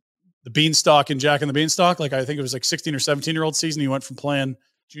like the Beanstalk in Jack and the Beanstalk. Like, I think it was like 16 or 17-year-old season. He went from playing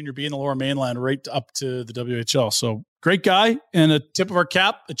junior B in the Lower Mainland right up to the WHL. So great guy, and a tip of our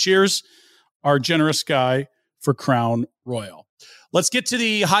cap, a cheers, our Generous Guy for Crown Royal. Let's get to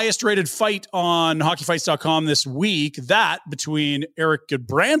the highest rated fight on hockeyfights.com this week, that between Eric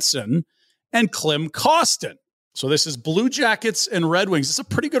Goodbranson and Klim Kostin. So this is Blue Jackets and Red Wings. It's a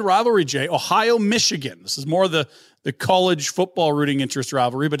pretty good rivalry, Jay. Ohio, Michigan. This is more the college football rooting interest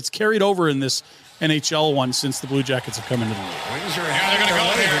rivalry, but it's carried over in this NHL one since the Blue Jackets have come into the league. Wings are they're going to go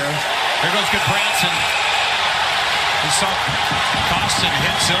here. Here goes Goodbranson. He saw Kostin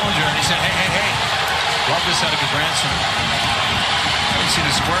hit cylinder, and he said, hey. Love this out of Goodbranson. Haven't seen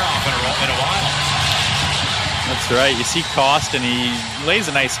a square off in a while. That's right. You see Kostin, he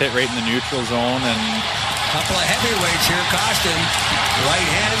lays a nice hit right in the neutral zone, and couple of heavyweights here. Kostin, right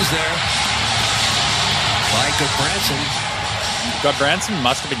hands there. Like Goodbranson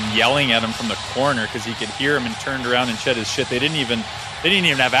must have been yelling at him from the corner because he could hear him and turned around and shed his shit. They didn't even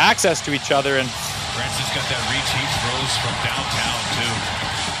have access to each other. And Branson's got that reach. He throws from downtown too.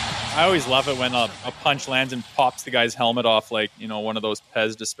 I always love it when a punch lands and pops the guy's helmet off like, one of those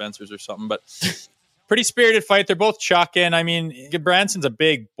Pez dispensers or something. But pretty spirited fight. They're both chucking. I mean, Branson's a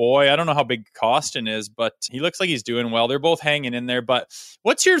big boy. I don't know how big Costin is, but he looks like he's doing well. They're both hanging in there. But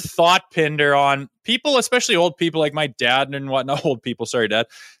what's your thought, Pinder, on people, especially old people like my dad and whatnot? Old people, sorry, Dad.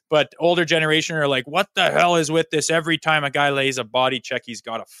 But older generation are like, what the hell is with this? Every time a guy lays a body check, he's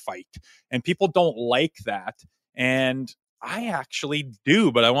got to fight. And people don't like that. And I actually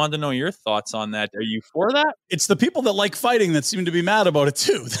do, but I wanted to know your thoughts on that. Are you for that? It's the people that like fighting that seem to be mad about it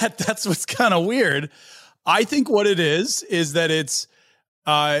too. That's what's kind of weird. I think what it is that it's,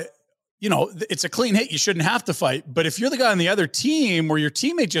 it's a clean hit. You shouldn't have to fight. But if you're the guy on the other team where your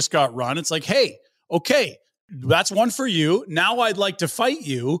teammate just got run, it's like, hey, okay, that's one for you. Now I'd like to fight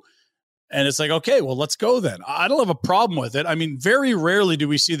you. And it's like, okay, well, let's go then. I don't have a problem with it. I mean, very rarely do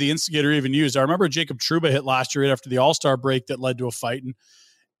we see the instigator even used. I remember Jacob Trouba hit last year right after the All-Star break that led to a fight, and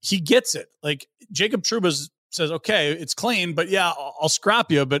he gets it. Like, Jacob Trouba says, okay, it's clean, but yeah, I'll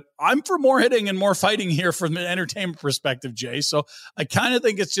scrap you. But I'm for more hitting and more fighting here from an entertainment perspective, Jay. So I kind of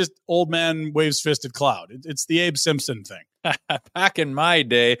think it's just old man waves fisted cloud. It's the Abe Simpson thing. Back in my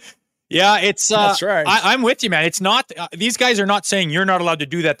day. Yeah, it's that's right. I'm with you, man. It's not these guys are not saying you're not allowed to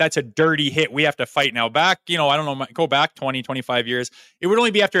do that. That's a dirty hit. We have to fight now. Back, I don't know, go back 20, 25 years. It would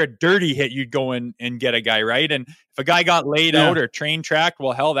only be after a dirty hit you'd go in and get a guy, right? And if a guy got laid out or train tracked,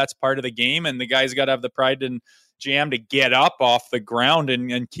 well, hell, that's part of the game. And the guy's got to have the pride and jam to get up off the ground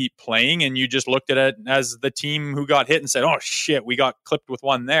and keep playing. And you just looked at it as the team who got hit and said, oh, shit, we got clipped with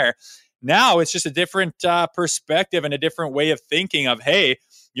one there. Now it's just a different perspective and a different way of thinking of, hey,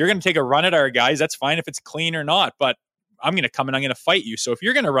 you're going to take a run at our guys. That's fine if it's clean or not, but I'm going to come and I'm going to fight you. So if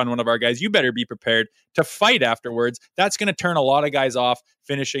you're going to run one of our guys, you better be prepared to fight afterwards. That's going to turn a lot of guys off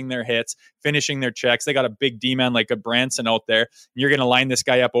finishing their hits, finishing their checks. They got a big D-man like a Branson out there. You're going to line this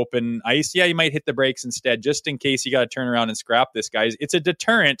guy up open ice. Yeah, you might hit the brakes instead, just in case you got to turn around and scrap this guy. It's a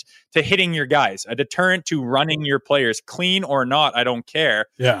deterrent to hitting your guys, a deterrent to running your players, clean or not. I don't care.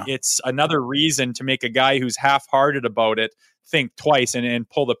 Yeah. It's another reason to make a guy who's half-hearted about it think twice and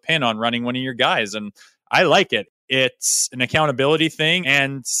pull the pin on running one of your guys. And I like it. It's an accountability thing.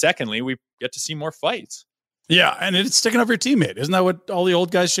 And secondly, we get to see more fights. Yeah, and it's sticking up your teammate. Isn't that what all the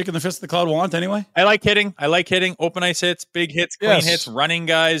old guys shaking the fist of the cloud want anyway? I like hitting. Open ice hits, big hits, clean hits, running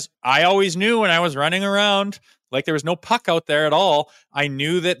guys. I always knew when I was running around, like there was no puck out there at all. I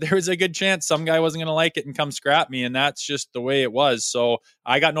knew that there was a good chance some guy wasn't going to like it and come scrap me. And that's just the way it was. So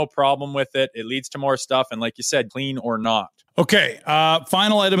I got no problem with it. It leads to more stuff. And like you said, clean or not. Okay,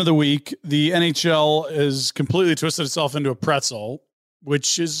 final item of the week. The NHL has completely twisted itself into a pretzel,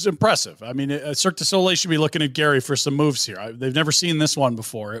 which is impressive. I mean, Cirque du Soleil should be looking at Gary for some moves here. They've never seen this one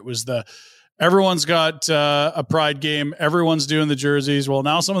before. It was everyone's got a pride game. Everyone's doing the jerseys. Well,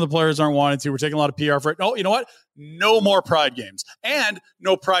 now some of the players aren't wanting to. We're taking a lot of PR for it. Oh, you know what? No more pride games and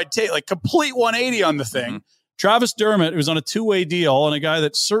no pride tape. Like complete 180 on the thing. Mm-hmm. Travis Dermott, who's on a two-way deal and a guy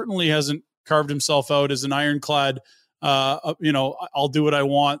that certainly hasn't carved himself out as an ironclad, I'll do what I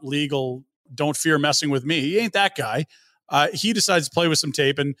want, legal, don't fear messing with me. He ain't that guy. He decides to play with some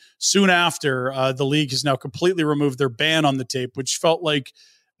tape, and soon after, the league has now completely removed their ban on the tape, which felt like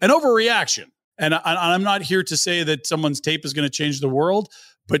an overreaction. And I'm not here to say that someone's tape is going to change the world,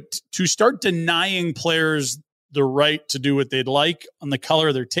 but to start denying players the right to do what they'd like on the color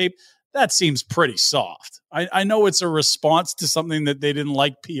of their tape, that seems pretty soft. I know it's a response to something that they didn't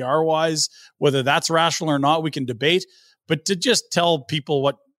like PR-wise. Whether that's rational or not, we can debate. But to just tell people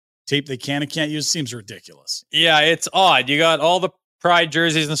what tape they can and can't use seems ridiculous. Yeah, it's odd. You got all the pride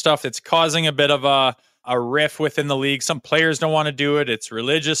jerseys and stuff that's causing a bit of a riff within the league. Some players don't want to do it. It's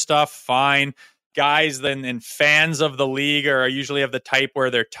religious stuff, fine. Guys and fans of the league are usually of the type where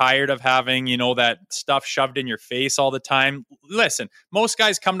they're tired of having, that stuff shoved in your face all the time. Listen, most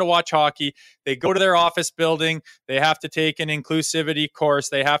guys come to watch hockey. They go to their office building. They have to take an inclusivity course.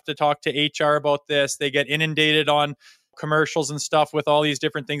 They have to talk to HR about this. They get inundated on commercials and stuff with all these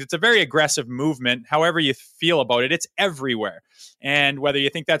different things. It's a very aggressive movement. However you feel about it, it's everywhere. And whether you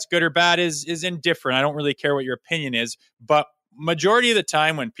think that's good or bad is indifferent. I don't really care what your opinion is, but majority of the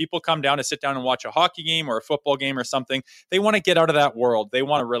time when people come down to sit down and watch a hockey game or a football game or something, they want to get out of that world. They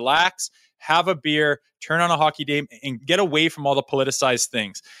want to relax, have a beer, turn on a hockey game, and get away from all the politicized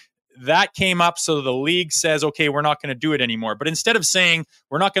things. That came up, so the league says, okay, we're not going to do it anymore. But instead of saying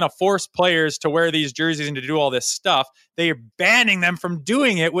we're not going to force players to wear these jerseys and to do all this stuff, they are banning them from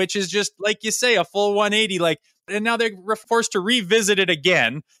doing it, which is just, like you say, a full 180. And now they're forced to revisit it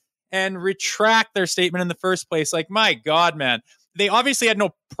again and retract their statement in the first place. Like, my God, man. They obviously had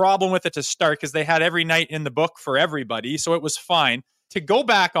no problem with it to start because they had every night in the book for everybody, so it was fine. to go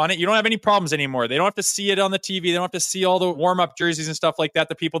back on it, you don't have any problems anymore. They don't have to see it on the TV. They don't have to see all the warm-up jerseys and stuff like that.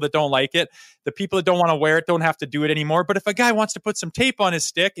 The people that don't like it, the people that don't want to wear it don't have to do it anymore. But if a guy wants to put some tape on his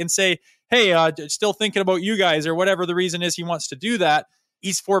stick and say, hey, still thinking about you guys, or whatever the reason is he wants to do that,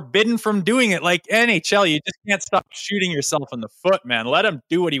 he's forbidden from doing it. Like NHL, you just can't stop shooting yourself in the foot, man. Let him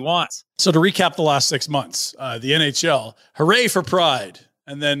do what he wants. So to recap the last 6 months, the NHL, hooray for pride.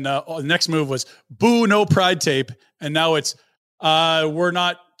 And then the next move was boo, no pride tape. And now it's, we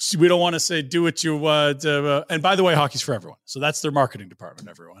don't want to say do what you want. And by the way, hockey's for everyone. So that's their marketing department,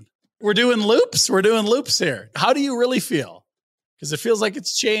 everyone. We're doing loops. We're doing loops here. How do you really feel? Because it feels like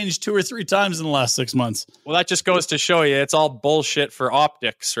it's changed 2 or 3 times in the last 6 months. Well, that just goes to show you it's all bullshit for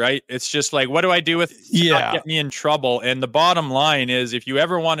optics, right? It's just like, what do I do with not get me in trouble? And the bottom line is, if you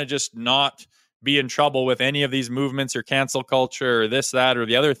ever want to just not be in trouble with any of these movements or cancel culture or this, that, or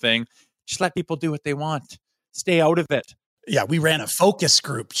the other thing, just let people do what they want. Stay out of it. Yeah, we ran a focus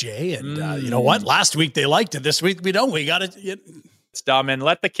group, Jay, and you know what? Last week they liked it. This week we don't. We got to... It's dumb. And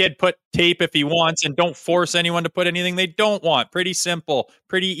let the kid put tape if he wants, and don't force anyone to put anything they don't want. Pretty simple.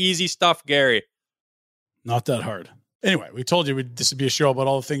 Pretty easy stuff, Gary. Not that hard. Anyway, we told you this would be a show about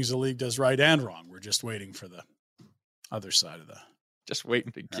all the things the league does right and wrong. We're just waiting for the other side of that. Just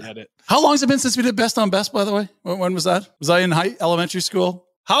waiting to get it. How long has it been since we did Best on Best, by the way? When was that? Was I in elementary school?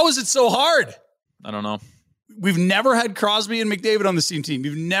 How is it so hard? I don't know. We've never had Crosby and McDavid on the same team.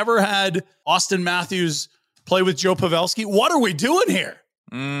 We've never had Austin Matthews play with Joe Pavelski. What are we doing here?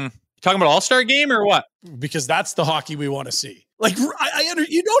 Talking about All-Star game or what? Because that's the hockey we want to see. Like,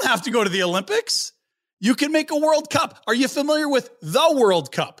 you don't have to go to the Olympics. You can make a World Cup. Are you familiar with the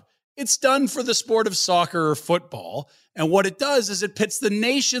World Cup? It's done for the sport of soccer or football. And what it does is it pits the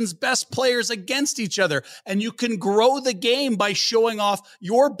nation's best players against each other. And you can grow the game by showing off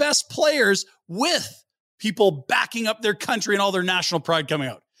your best players with people backing up their country and all their national pride coming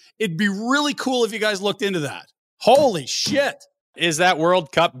out. It'd be really cool if you guys looked into that. Holy shit. Is that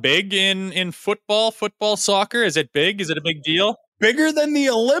World Cup big in football, soccer? Is it big? Is it a big deal? Bigger than the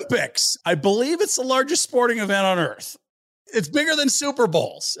Olympics. I believe it's the largest sporting event on earth. It's bigger than Super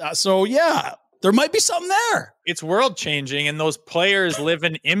Bowls. So yeah, there might be something there. It's world changing, and those players live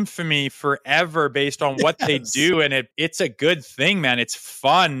in infamy forever based on what they do. And it's a good thing, man. It's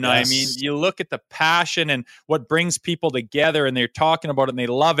fun. Yes. I mean, you look at the passion and what brings people together, and they're talking about it and they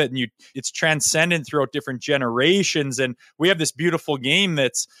love it. And it's transcendent throughout different generations. And we have this beautiful game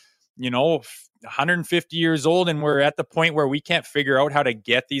that's, 150 years old, and we're at the point where we can't figure out how to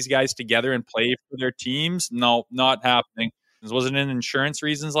get these guys together and play for their teams. No, not happening. Wasn't it insurance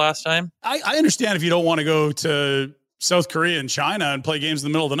reasons last time? I understand if you don't want to go to South Korea and China and play games in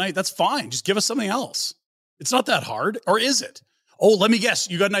the middle of the night. That's fine. Just give us something else. It's not that hard. Or is it? Oh, let me guess.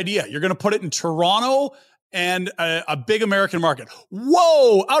 You got an idea. You're going to put it in Toronto and a big American market.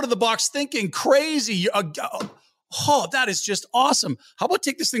 Whoa, out of the box thinking, crazy. Oh, that is just awesome. How about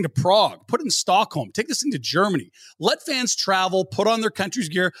take this thing to Prague, put it in Stockholm, take this thing to Germany, let fans travel, put on their country's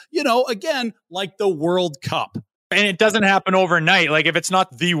gear, again, like the World Cup. And it doesn't happen overnight. Like, if it's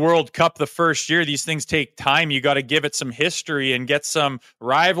not the World Cup the first year, these things take time. You got to give it some history and get some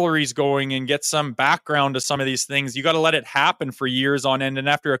rivalries going and get some background to some of these things. You got to let it happen for years on end. And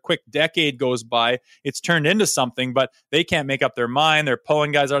after a quick decade goes by, it's turned into something, but they can't make up their mind. They're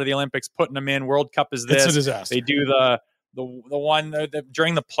pulling guys out of the Olympics, putting them in. World Cup is this. It's a disaster. They do the one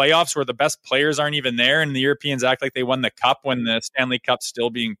during the playoffs where the best players aren't even there, and the Europeans act like they won the cup when the Stanley Cup's still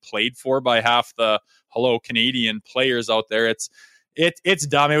being played for by half the Canadian players out there. It's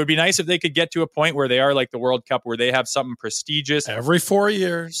dumb. It would be nice if they could get to a point where they are like the World Cup, where they have something prestigious every 4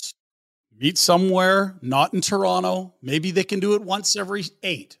 years. Meet somewhere, not in Toronto. Maybe they can do it once every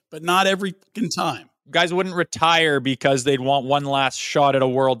 8, but not every fucking time. Guys wouldn't retire because they'd want one last shot at a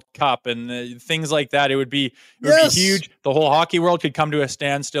World Cup and things like that. It would be huge. The whole hockey world could come to a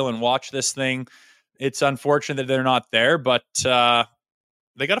standstill and watch this thing. It's unfortunate that they're not there, but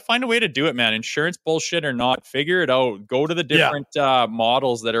they got to find a way to do it, man. Insurance bullshit or not, figure it out. Go to the different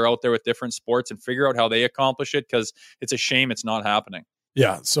models that are out there with different sports and figure out how they accomplish it, because it's a shame it's not happening.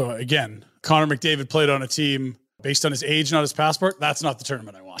 Yeah. So again, Connor McDavid played on a team based on his age, not his passport. That's not the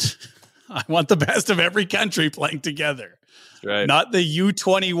tournament I want. I want the best of every country playing together. That's right. Not the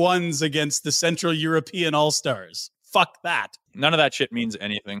U21s against the Central European All-Stars. Fuck that. None of that shit means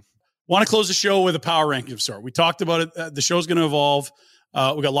anything. Want to close the show with a power ranking of sort. We talked about it. The show's going to evolve.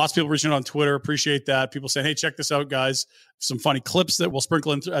 We got lots of people reaching out on Twitter. Appreciate that. People saying, hey, check this out, guys. Some funny clips that we'll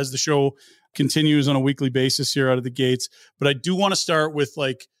sprinkle in as the show continues on a weekly basis here out of the gates. But I do want to start with,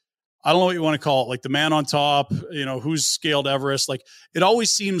 like, I don't know what you want to call it, like the man on top, who's scaled Everest. Like it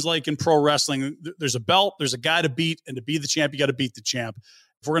always seems like in pro wrestling, there's a belt, there's a guy to beat, and to be the champ, you got to beat the champ.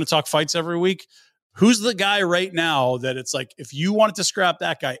 If we're going to talk fights every week, who's the guy right now that it's like, if you wanted to scrap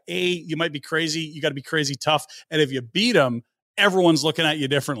that guy, you might be crazy. You got to be crazy tough. And if you beat him, everyone's looking at you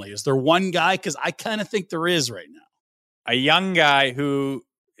differently. Is there one guy? Because I kind of think there is right now. A young guy who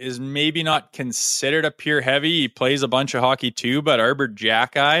is maybe not considered a pure heavy. He plays a bunch of hockey too, but Arbor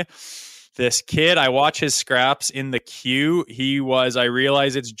Jackeye, this kid, I watch his scraps in the queue. I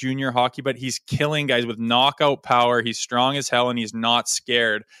realize it's junior hockey, but he's killing guys with knockout power. He's strong as hell and he's not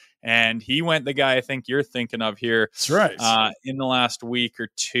scared. And he went the guy I think you're thinking of here. That's right. In the last week or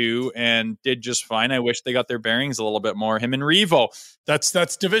two and did just fine. I wish they got their bearings a little bit more. Him and Revo.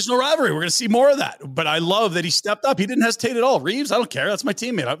 That's divisional rivalry. We're going to see more of that. But I love that he stepped up. He didn't hesitate at all. Reeves, I don't care. That's my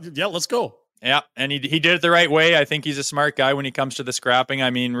teammate. Yeah, let's go. Yeah, and he did it the right way. I think he's a smart guy when he comes to the scrapping. I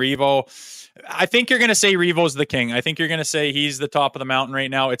mean, Revo, I think you're going to say Revo's the king. I think you're going to say he's the top of the mountain right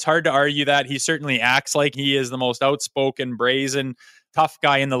now. It's hard to argue that. He certainly acts like he is the most outspoken, brazen, tough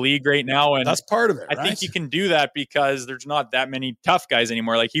guy in the league right now. And that's part of it. I think you can do that because there's not that many tough guys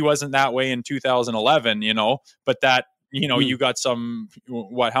anymore. Like he wasn't that way in 2011, but that, you got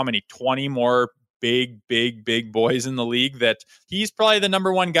how many, 20 more big boys in the league that he's probably the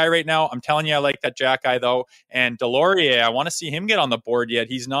number one guy right now. I'm telling you, I like that Jack guy though. And Delorier, I want to see him get on the board yet.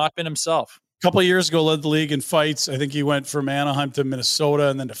 He's not been himself. A couple of years ago, led the league in fights. I think he went from Anaheim to Minnesota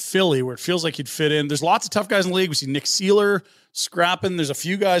and then to Philly, where it feels like he'd fit in. There's lots of tough guys in the league. We see Nick Seeler scrapping. There's a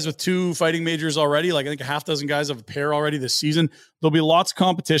few guys with 2 fighting majors already. Like I think a half dozen guys have a pair already this season. There'll be lots of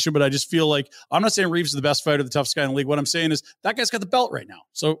competition, but I just feel like I'm not saying Reeves is the best fighter, the toughest guy in the league. What I'm saying is that guy's got the belt right now.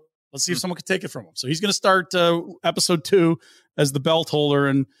 So let's see if someone can take it from him. So he's going to start episode 2 as the belt holder.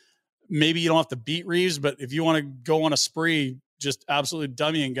 And maybe you don't have to beat Reeves, but if you want to go on a spree, just absolutely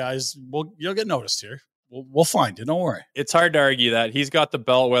dummying guys, you'll get noticed here. We'll find you. Don't worry. It's hard to argue that he's got the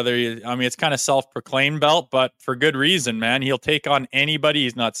belt, it's kind of self-proclaimed belt, but for good reason, man. He'll take on anybody.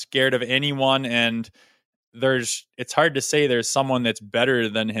 He's not scared of anyone. And it's hard to say there's someone that's better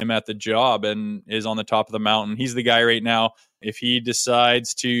than him at the job and is on the top of the mountain. He's the guy right now. If he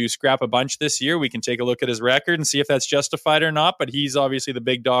decides to scrap a bunch this year, we can take a look at his record and see if that's justified or not. But he's obviously the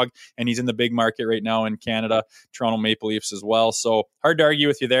big dog, and he's in the big market right now in Canada, Toronto Maple Leafs as well. So hard to argue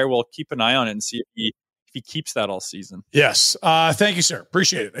with you there. We'll keep an eye on it and see if he keeps that all season. Yes. Thank you, sir.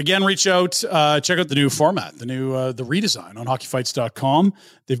 Appreciate it. Again, reach out, check out the new format, the redesign on hockeyfights.com.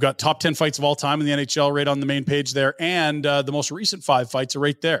 They've got top 10 fights of all time in the NHL right on the main page there. And the most recent 5 fights are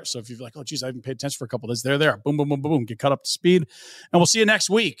right there. So if you're like, oh geez, I haven't paid attention for a couple of days, they're there. Boom, boom, boom, boom, boom. Get caught up to speed. And we'll see you next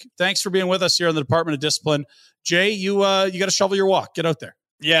week. Thanks for being with us here in the Department of Discipline. Jay, you got to shovel your walk. Get out there.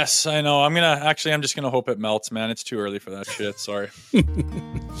 Yes, I know. I'm just going to hope it melts, man. It's too early for that shit. Sorry.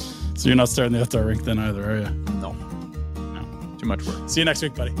 So you're not starting the outdoor rink then either, are you? No. Too much work. See you next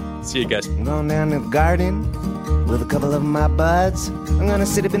week, buddy. See you guys. I'm going down to the garden with a couple of my buds. I'm going to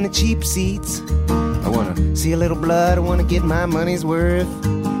sit up in the cheap seats. I want to see a little blood. I want to get my money's worth.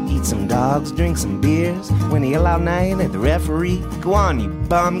 Eat some dogs, drink some beers. When they yell out nine at the referee, go on, you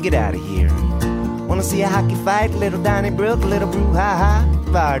bum, get out of here. Want to see a hockey fight, little Donnybrook, little brouhaha.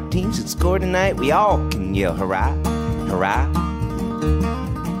 If our team should score tonight, we all can yell hurrah, hurrah.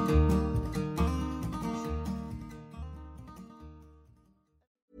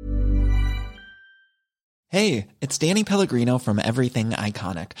 Hey, it's Danny Pellegrino from Everything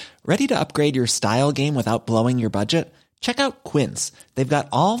Iconic. Ready to upgrade your style game without blowing your budget? Check out Quince. They've got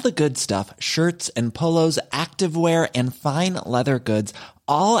all the good stuff, shirts and polos, activewear, and fine leather goods,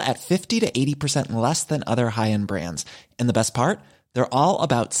 all at 50 to 80% less than other high-end brands. And the best part? They're all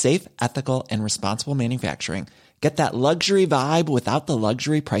about safe, ethical, and responsible manufacturing. Get that luxury vibe without the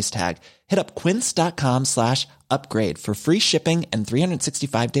luxury price tag. Hit up quince.com/upgrade for free shipping and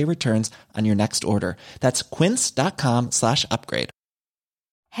 365-day returns on your next order. That's quince.com/upgrade.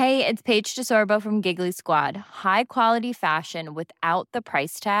 Hey, it's Paige DeSorbo from Giggly Squad. High quality fashion without the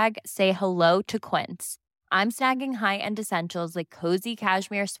price tag. Say hello to Quince. I'm snagging high-end essentials like cozy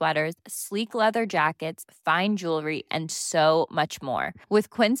cashmere sweaters, sleek leather jackets, fine jewelry, and so much more. With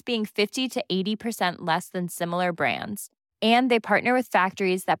Quince being 50 to 80% less than similar brands. And they partner with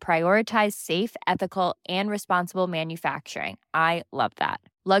factories that prioritize safe, ethical, and responsible manufacturing. I love that.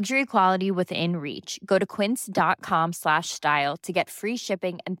 Luxury quality within reach. Go to quince.com/style to get free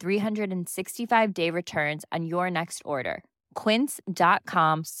shipping and 365-day returns on your next order.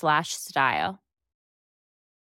 Quince.com/style.